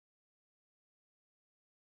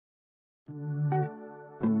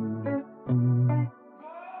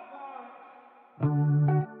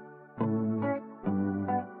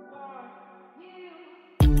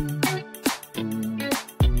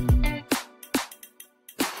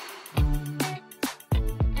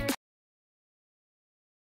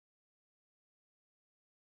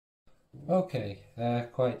Okay,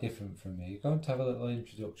 quite different from me. Going to have a little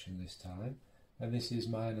introduction this time, and this is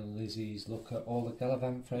mine and Lizzie's look at all the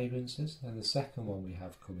Gallivant fragrances, and the second one we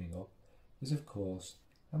have coming up is of course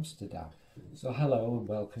Amsterdam. So hello and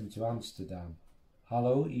welcome to Amsterdam.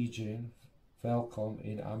 Hallo iedereen, welkom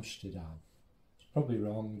in Amsterdam. It's probably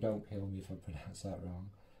wrong, don't kill me if I pronounce that wrong.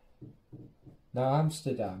 Now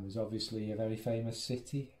Amsterdam is obviously a very famous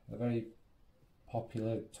city, a very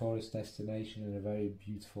popular tourist destination in a very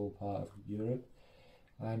beautiful part of Europe,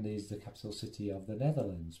 and is the capital city of the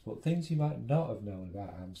Netherlands. But things you might not have known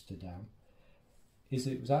about Amsterdam is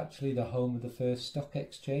it was actually the home of the first stock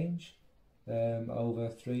exchange over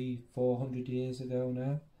 300-400 years ago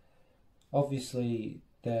now. Obviously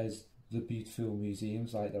there's the beautiful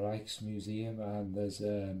museums like the Rijksmuseum, and there's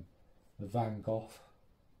the Van Gogh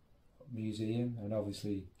Museum, and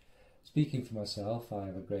obviously speaking for myself, I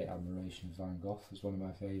have a great admiration for Van Gogh as one of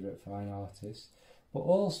my favourite fine artists. But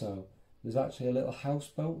also, there's actually a little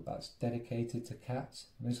houseboat that's dedicated to cats,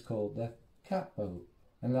 and it's called the Cat Boat.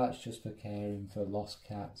 And that's just for caring for lost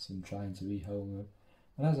cats and trying to rehome them.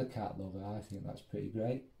 And as a cat lover, I think that's pretty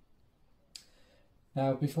great.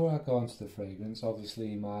 Now, before I go on to the fragrance,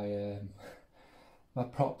 obviously my my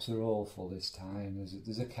props are awful this time.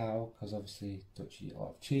 There's a cow, because obviously Dutch eat a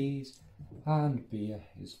lot of cheese, and beer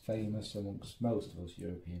is famous amongst most of us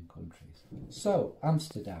European countries. So,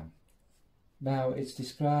 Amsterdam. Now, it's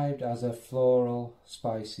described as a floral,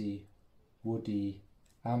 spicy, woody,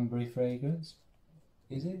 ambery fragrance.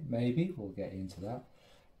 Is it? Maybe. We'll get into that.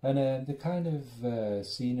 And the kind of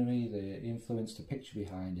scenery, the influence, the picture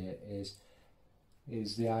behind it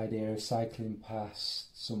is the idea of cycling past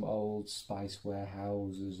some old spice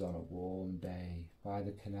warehouses on a warm day by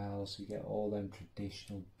the canal, so you get all them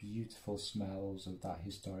traditional beautiful smells of that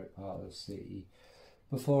historic part of the city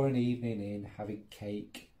before an evening in, having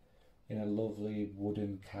cake in a lovely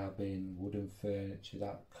wooden cabin, wooden furniture,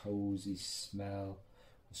 that cosy smell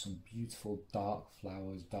with some beautiful dark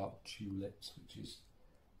flowers, dark tulips, which is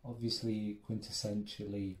obviously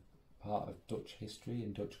quintessentially part of Dutch history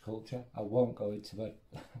and Dutch culture. I won't go into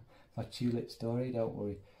my tulip story, don't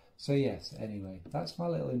worry. So yes, anyway, that's my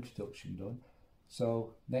little introduction done.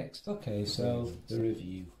 So next, okay, so the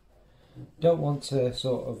review. Don't want to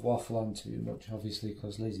sort of waffle on too much, obviously,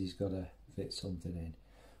 because Lizzie's got to fit something in.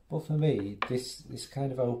 But for me, this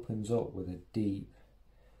kind of opens up with a deep,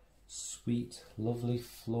 sweet, lovely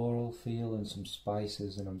floral feel and some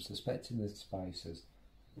spices, and I'm suspecting the spices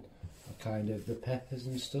are kind of the peppers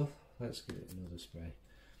and stuff. Let's give it another spray.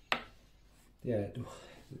 Yeah,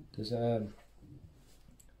 there's a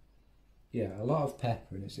lot of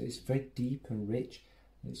pepper, and it's very deep and rich.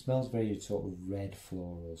 It smells very sort of red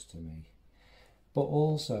florals to me. But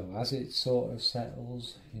also, as it sort of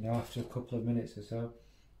settles, you know, after a couple of minutes or so,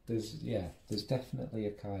 there's definitely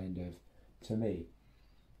a kind of, to me,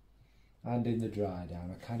 and in the dry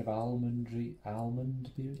down, a kind of almondy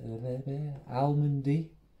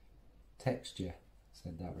texture.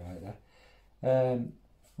 Said that right there. And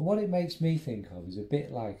what it makes me think of is a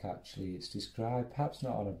bit like, actually, it's described, perhaps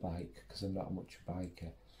not on a bike, because I'm not much a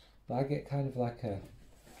biker, but I get kind of like a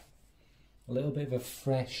little bit of a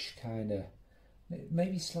fresh kind of,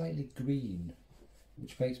 maybe slightly green,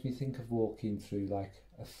 which makes me think of walking through like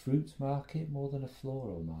a fruit market more than a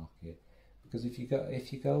floral market. Because if you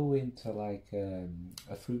go into like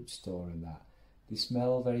a fruit store and that, they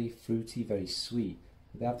smell very fruity, very sweet.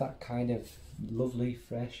 They have that kind of lovely,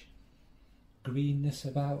 fresh greenness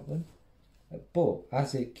about them. But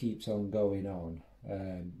as it keeps on going on,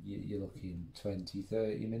 you're looking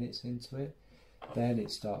 20-30 minutes into it, then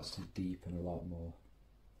it starts to deepen a lot more.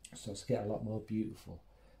 It starts to get a lot more beautiful.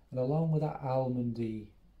 And along with that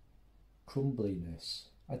almondy crumbliness,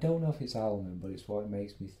 I don't know if it's almond, but it's what it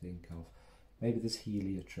makes me think of. Maybe there's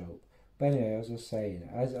heliotrope. But anyway, as I was saying,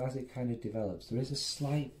 as it kind of develops, there is a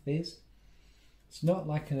slight fizz. It's not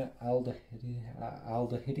like an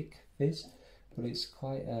aldehydic fizz, but it's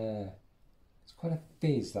quite a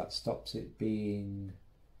fizz that stops it being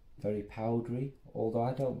very powdery. Although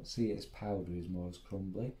I don't see it as powdery, as more as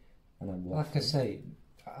crumbly. And I'm like I say,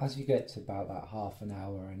 as you get to about that half an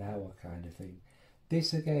hour kind of thing,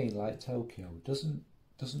 this again, like Tokyo, doesn't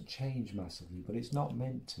change massively, but it's not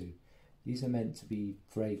meant to. These are meant to be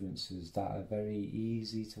fragrances that are very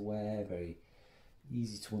easy to wear, very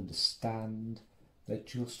easy to understand. They're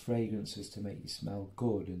just fragrances to make you smell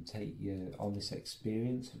good and take you on this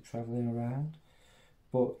experience of travelling around.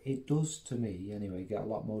 But it does, to me anyway, get a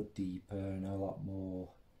lot more deeper and a lot more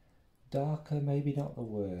darker, maybe not the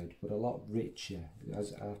word, but a lot richer.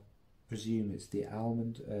 As I presume it's the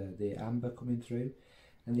almond, the amber coming through.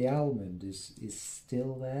 And the almond is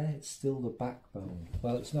still there, it's still the backbone.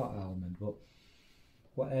 Well, it's not almond, but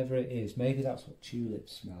whatever it is, maybe that's what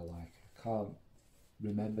tulips smell like. I can't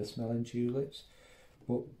remember smelling tulips,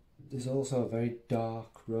 but there's also a very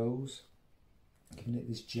dark rose, giving it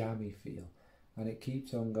this jammy feel, and it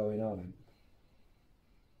keeps on going on.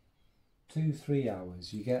 And 2-3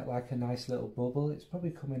 hours, you get like a nice little bubble. It's probably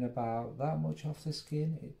coming about that much off the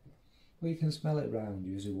skin, but you can smell it round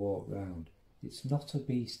you as you walk round. It's not a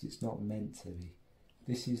beast, it's not meant to be.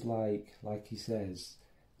 This is like he says,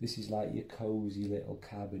 this is like your cosy little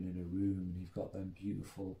cabin in a room, and you've got them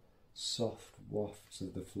beautiful soft wafts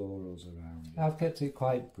of the florals around you. I've kept it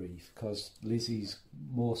quite brief because Lizzie's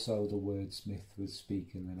more so the wordsmith with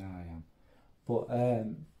speaking than I am. But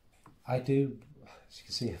I do, as you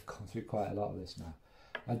can see, I've gone through quite a lot of this now.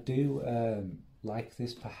 I do like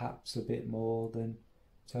this perhaps a bit more than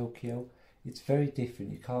Tokyo. It's very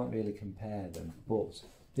different, you can't really compare them, but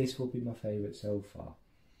this will be my favourite so far.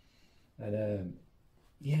 And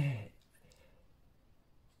yeah,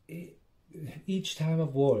 each time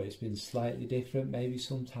I've worn it, it's been slightly different. Maybe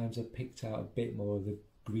sometimes I've picked out a bit more of the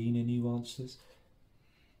greener nuances,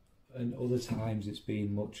 and other times it's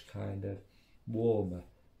been much kind of warmer.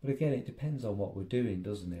 But again, it depends on what we're doing,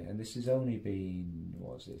 doesn't it? And this has only been,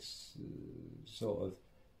 what's this, sort of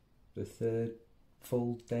the third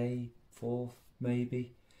full day, fourth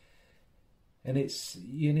maybe, and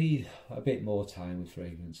you need a bit more time with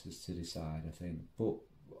fragrances to decide, I think. But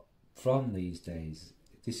from these days,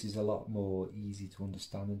 this is a lot more easy to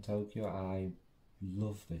understand than Tokyo. I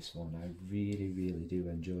love this one, I really do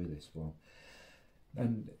enjoy this one.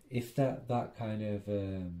 And if that kind of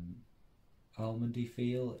almondy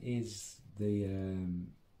feel is the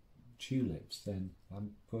tulips, then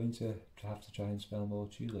I'm going to have to try and smell more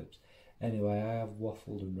tulips. Anyway, I have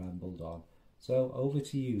waffled and rambled on. So over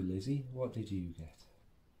to you, Lizzie. What did you get?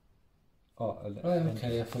 Oh,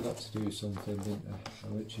 okay, I forgot to do something, didn't I?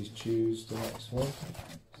 Which is choose the next one.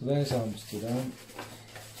 So there's Amsterdam.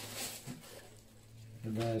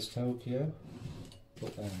 And there's Tokyo.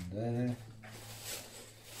 Put them there.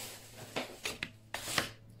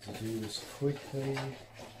 To do this quickly.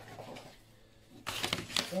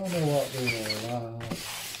 Don't know what they all are.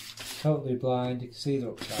 Totally blind, you can see they're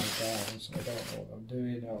upside down, so I don't know what I'm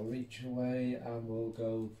doing. I'll reach away and we'll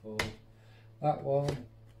go for that one,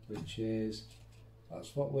 which is,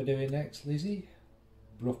 that's what we're doing next, Lizzie.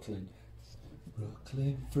 Brooklyn.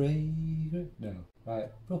 Brooklyn fragrant. No, right,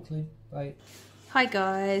 Brooklyn, right. Hi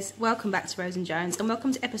guys, welcome back to Rose and Jones, and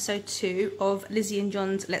welcome to episode 2 of Lizzie and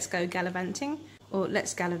John's Let's Go Gallivanting, or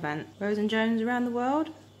Let's Gallivant. Rose and Jones around the world.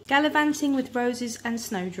 Gallivanting with roses and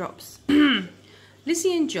snowdrops.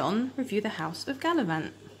 Lizzie and John review the House of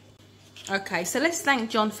Gallivant. Okay, so let's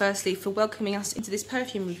thank John firstly for welcoming us into this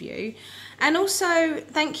perfume review, and also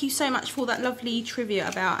thank you so much for that lovely trivia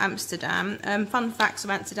about Amsterdam. Fun facts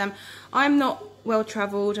of Amsterdam. I'm not well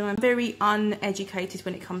travelled and I'm very uneducated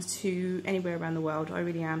when it comes to anywhere around the world. I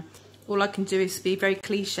really am. All I can do is be very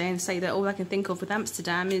cliche and say that all I can think of with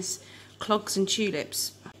Amsterdam is clogs and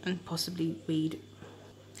tulips and possibly weed.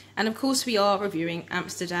 And of course we are reviewing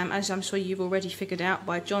Amsterdam, as I'm sure you've already figured out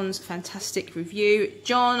by John's fantastic review.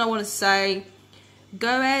 John, I want to say,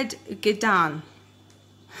 go ahead, gedaan.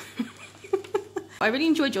 I really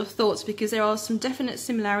enjoyed your thoughts because there are some definite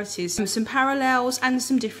similarities, some parallels and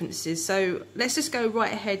some differences. So let's just go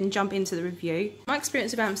right ahead and jump into the review. My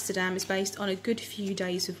experience of Amsterdam is based on a good few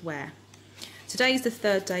days of wear. Today is the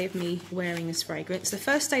third day of me wearing this fragrance. The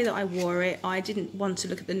first day that I wore it, I didn't want to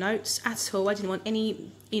look at the notes at all. I didn't want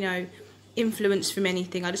any, influence from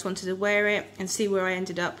anything. I just wanted to wear it and see where I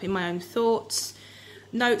ended up in my own thoughts.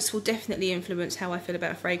 Notes will definitely influence how I feel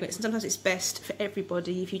about a fragrance, and sometimes it's best for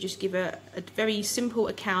everybody if you just give a very simple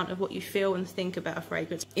account of what you feel and think about a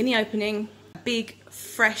fragrance. In the opening, a big,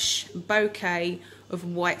 fresh bouquet of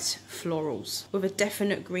white florals with a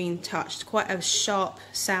definite green touch, quite a sharp,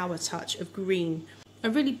 sour touch of green. A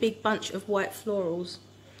really big bunch of white florals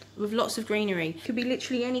with lots of greenery. Could be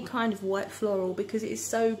literally any kind of white floral because it is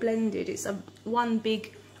so blended. It's one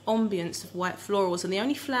big ambience of white florals, and the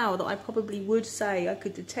only flower that I probably would say I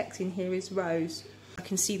could detect in here is rose. I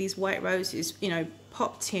can see these white roses,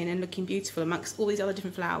 popped in and looking beautiful amongst all these other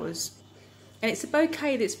different flowers. And it's a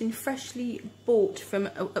bouquet that's been freshly bought from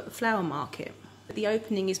a flower market. The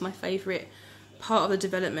opening is my favourite part of the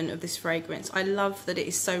development of this fragrance. I love that it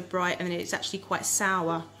is so bright and it's actually quite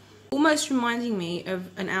sour. Almost reminding me of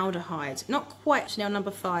an aldehyde. Not quite Chanel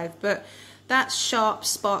number 5, but that sharp,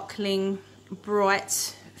 sparkling,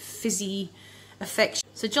 bright, fizzy effect.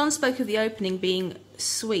 So Jon spoke of the opening being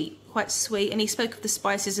sweet, quite sweet, and he spoke of the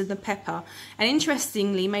spices and the pepper. And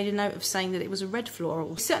interestingly, made a note of saying that it was a red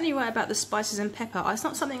floral. He's certainly right about the spices and pepper. It's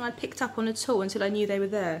not something I picked up on at all until I knew they were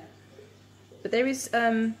there. But there is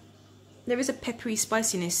a peppery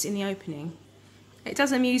spiciness in the opening. It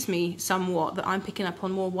does amuse me somewhat that I'm picking up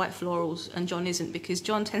on more white florals and Jon isn't, because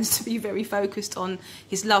Jon tends to be very focused on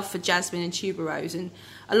his love for jasmine and tuberose, and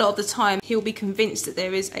a lot of the time he'll be convinced that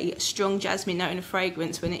there is a strong jasmine note in a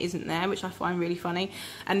fragrance when it isn't there, which I find really funny.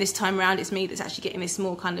 And this time round it's me that's actually getting this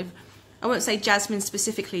more kind of, I won't say jasmine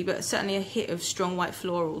specifically, but certainly a hit of strong white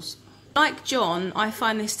florals. Like Jon, I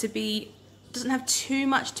find this to be, doesn't have too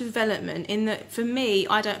much development, in that for me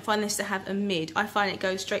I don't find this to have a mid. I find it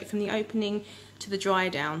goes straight from the opening to the dry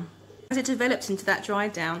down. As it develops into that dry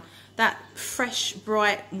down, that fresh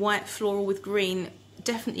bright white floral with green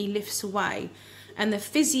definitely lifts away, and the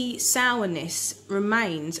fizzy sourness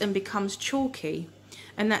remains and becomes chalky,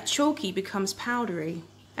 and that chalky becomes powdery,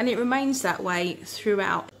 and it remains that way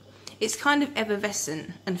throughout. It's kind of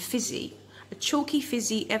effervescent and fizzy, a chalky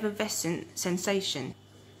fizzy effervescent sensation,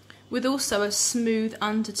 with also a smooth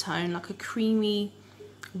undertone, like a creamy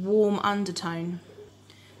warm undertone.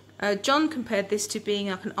 Jon compared this to being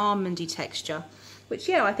like an almondy texture, which,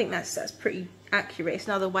 yeah, I think that's pretty accurate. It's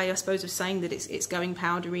another way, I suppose, of saying that it's going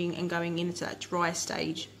powdery and going into that dry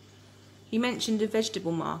stage. He mentioned a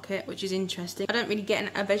vegetable market, which is interesting. I don't really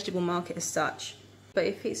get a vegetable market as such, but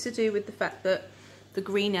if it's to do with the fact that the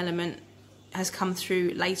green element has come through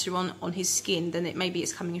later on his skin, then maybe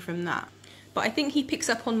it's coming from that. But I think he picks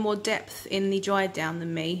up on more depth in the dry down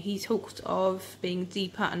than me. He talked of being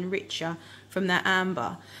deeper and richer from that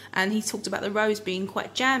amber, and he talked about the rose being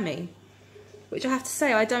quite jammy, which I have to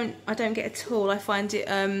say I don't get at all. I find it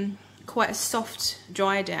quite a soft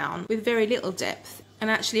dry down with very little depth,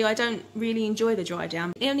 and actually I don't really enjoy the dry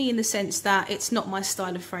down, only in the sense that it's not my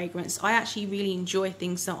style of fragrance. I actually really enjoy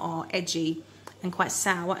things that are edgy and quite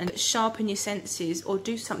sour and sharpen your senses, or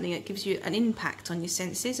do something that gives you an impact on your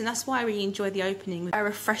senses, and that's why I really enjoy the opening. A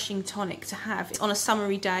refreshing tonic to have on a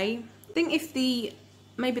summery day. I think if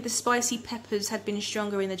maybe the spicy peppers had been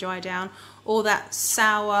stronger in the dry down, or that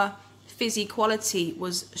sour fizzy quality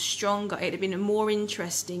was stronger, it'd have been more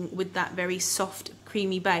interesting with that very soft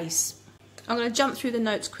creamy base. I'm going to jump through the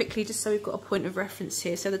notes quickly just so we've got a point of reference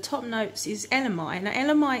here. So the top notes is elemi. Now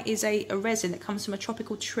elemi is a resin that comes from a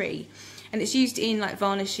tropical tree, and it's used in like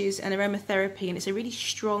varnishes and aromatherapy, and it's a really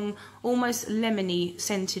strong, almost lemony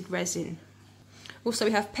scented resin. Also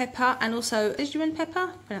we have pepper, and also, is you in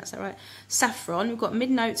pepper? Pronounce that right. Saffron. We've got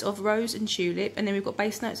mid notes of rose and tulip, and then we've got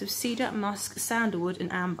base notes of cedar, musk, sandalwood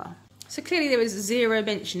and amber. So clearly there was zero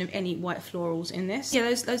mention of any white florals in this. Yeah,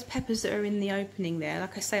 those peppers that are in the opening there,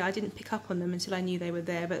 like I say, I didn't pick up on them until I knew they were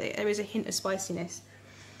there, but there is a hint of spiciness.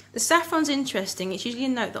 The saffron's interesting. It's usually a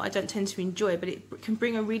note that I don't tend to enjoy, but it can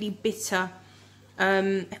bring a really bitter,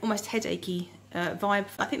 almost headachy vibe.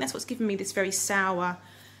 I think that's what's given me this very sour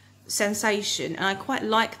sensation, and I quite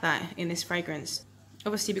like that in this fragrance.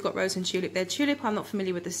 Obviously we've got rose and tulip there. Tulip, I'm not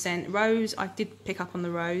familiar with the scent. Rose, I did pick up on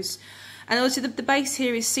the rose. And also the base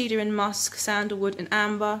here is cedar and musk, sandalwood and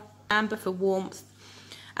amber. Amber for warmth.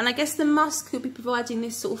 And I guess the musk could be providing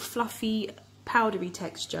this sort of fluffy, powdery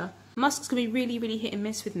texture. Musk's going to be really, really hit and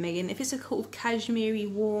miss with me, and if it's a sort of cashmere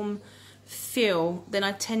warm feel, then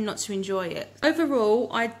I tend not to enjoy it. Overall,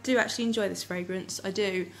 I do actually enjoy this fragrance. I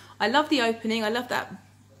do. I love the opening. I love that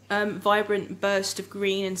vibrant burst of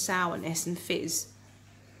green and sourness and fizz.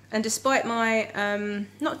 And despite my,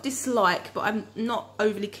 not dislike, but I'm not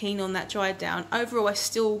overly keen on that dry down, overall I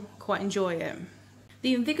still quite enjoy it.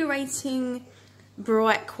 The invigorating,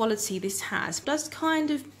 bright quality this has does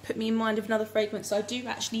kind of put me in mind of another fragrance I do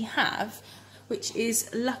actually have, which is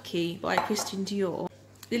Lucky by Christian Dior.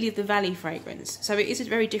 Lily of the Valley fragrance. So it is a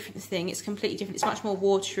very different thing. It's completely different. It's much more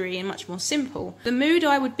watery and much more simple. The mood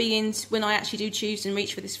I would be in when I actually do choose and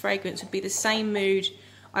reach for this fragrance would be the same mood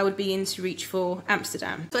I would be in to reach for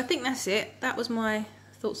Amsterdam. So I think that's it. That was my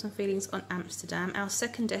thoughts and feelings on Amsterdam, our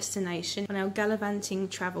second destination on our gallivanting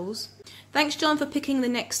travels. Thanks, Jon, for picking the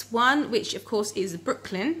next one, which of course is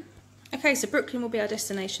Brooklyn. Okay, so Brooklyn will be our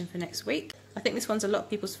destination for next week. I think this one's a lot of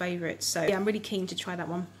people's favourites, so yeah, I'm really keen to try that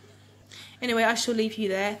one. Anyway, I shall leave you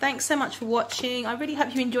there. Thanks so much for watching. I really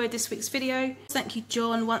hope you enjoyed this week's video. Thank you,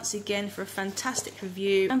 Jon, once again for a fantastic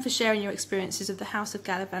review and for sharing your experiences of the House of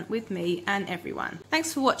Gallivant with me and everyone.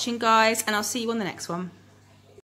 Thanks for watching, guys, and I'll see you on the next one.